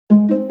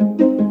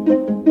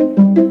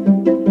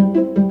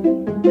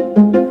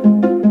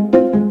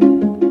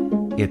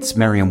It's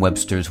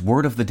Merriam-Webster's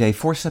Word of the Day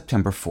for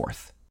September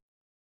 4th.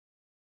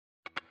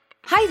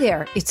 Hi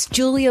there, it's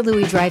Julia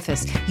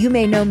Louis-Dreyfus. You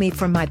may know me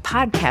from my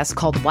podcast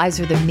called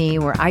Wiser Than Me,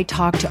 where I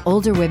talk to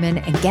older women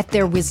and get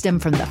their wisdom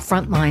from the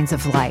front lines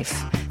of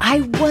life.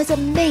 I was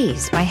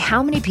amazed by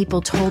how many people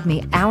told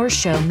me our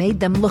show made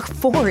them look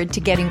forward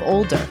to getting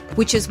older,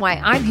 which is why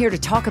I'm here to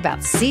talk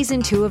about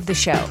Season 2 of the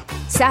show.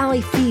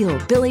 Sally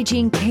Field, Billie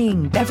Jean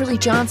King, Beverly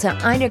Johnson,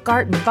 Ina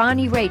Garten,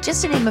 Bonnie Raitt,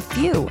 just to name a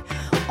few.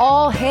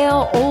 All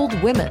hail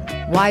old women.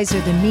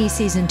 Wiser Than Me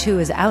Season 2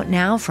 is out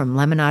now from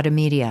Lemonada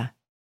Media.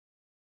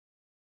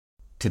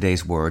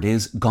 Today's word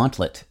is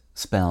gauntlet,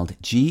 spelled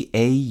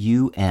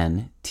G-A-U-N-T-L-E-T.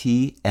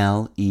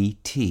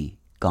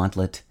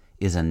 Gauntlet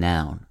is a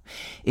noun.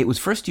 It was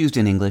first used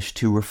in English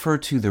to refer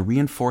to the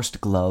reinforced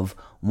glove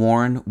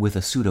worn with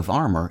a suit of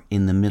armor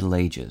in the Middle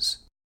Ages.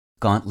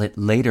 Gauntlet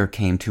later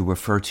came to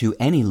refer to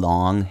any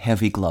long,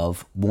 heavy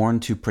glove worn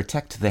to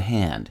protect the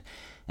hand,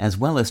 as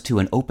well as to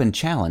an open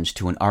challenge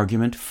to an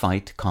argument,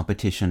 fight,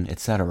 competition,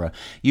 etc.,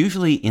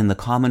 usually in the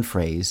common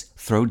phrase,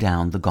 throw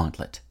down the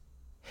gauntlet.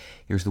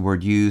 Here's the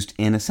word used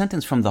in a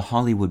sentence from The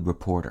Hollywood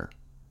Reporter.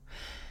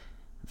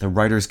 The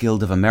Writers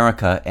Guild of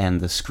America and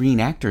the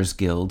Screen Actors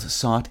Guild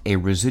sought a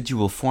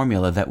residual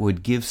formula that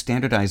would give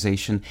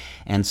standardization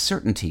and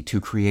certainty to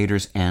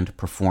creators and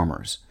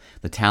performers.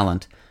 The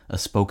talent, a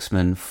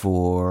spokesman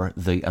for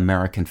the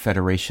American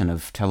Federation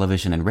of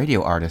Television and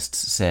Radio Artists,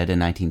 said in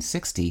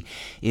 1960,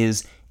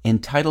 is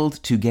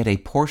entitled to get a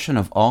portion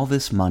of all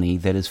this money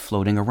that is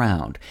floating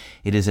around.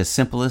 It is as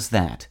simple as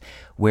that.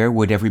 Where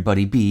would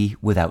everybody be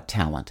without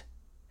talent?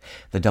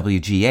 The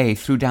WGA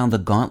threw down the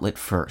gauntlet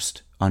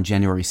first, on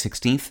January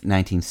 16,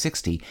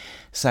 1960,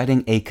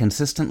 citing a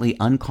consistently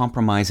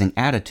uncompromising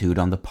attitude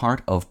on the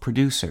part of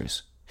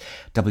producers.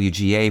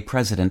 WGA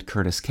President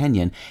Curtis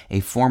Kenyon, a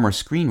former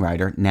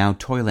screenwriter now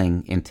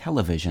toiling in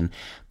television,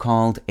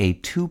 called a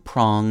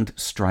two-pronged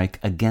strike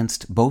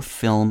against both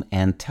film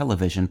and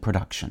television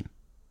production.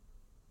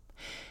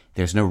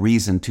 There's no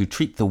reason to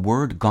treat the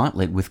word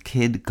gauntlet with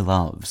kid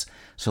gloves,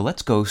 so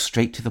let's go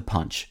straight to the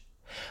punch.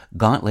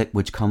 Gauntlet,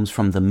 which comes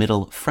from the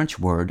Middle French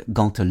word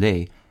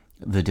gantelet,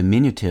 the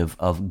diminutive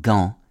of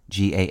gant,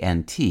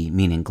 G-A-N-T,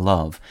 meaning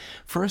glove,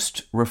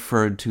 first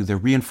referred to the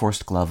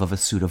reinforced glove of a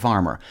suit of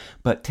armor,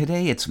 but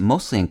today it's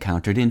mostly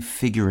encountered in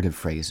figurative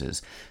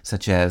phrases,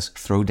 such as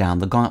throw down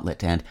the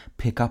gauntlet and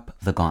pick up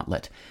the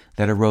gauntlet,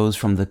 that arose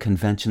from the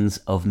conventions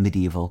of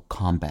medieval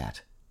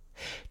combat.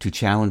 To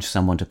challenge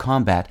someone to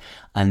combat,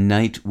 a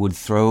knight would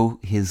throw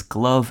his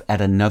glove at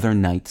another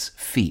knight's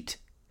feet.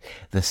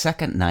 The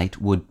second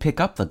knight would pick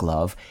up the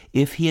glove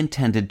if he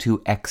intended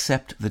to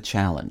accept the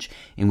challenge,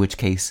 in which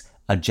case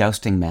a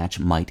jousting match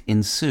might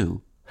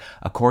ensue.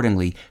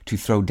 Accordingly, to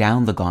throw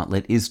down the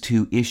gauntlet is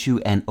to issue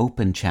an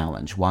open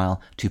challenge,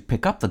 while to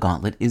pick up the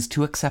gauntlet is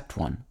to accept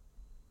one.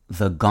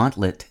 The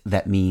gauntlet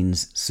that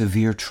means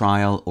severe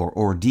trial or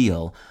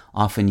ordeal,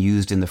 often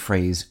used in the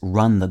phrase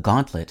run the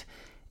gauntlet,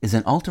 is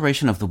an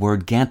alteration of the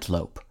word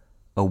gantlope,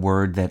 a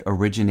word that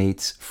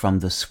originates from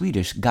the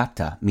Swedish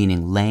gata,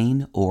 meaning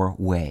lane or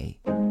way.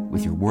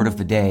 With your Word of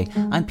the Day,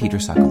 I'm Peter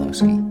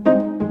Sokolowski.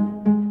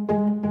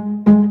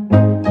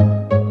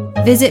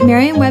 Visit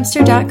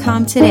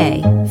Merriam-Webster.com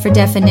today for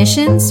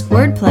definitions,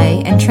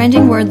 wordplay, and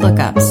trending word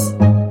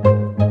lookups.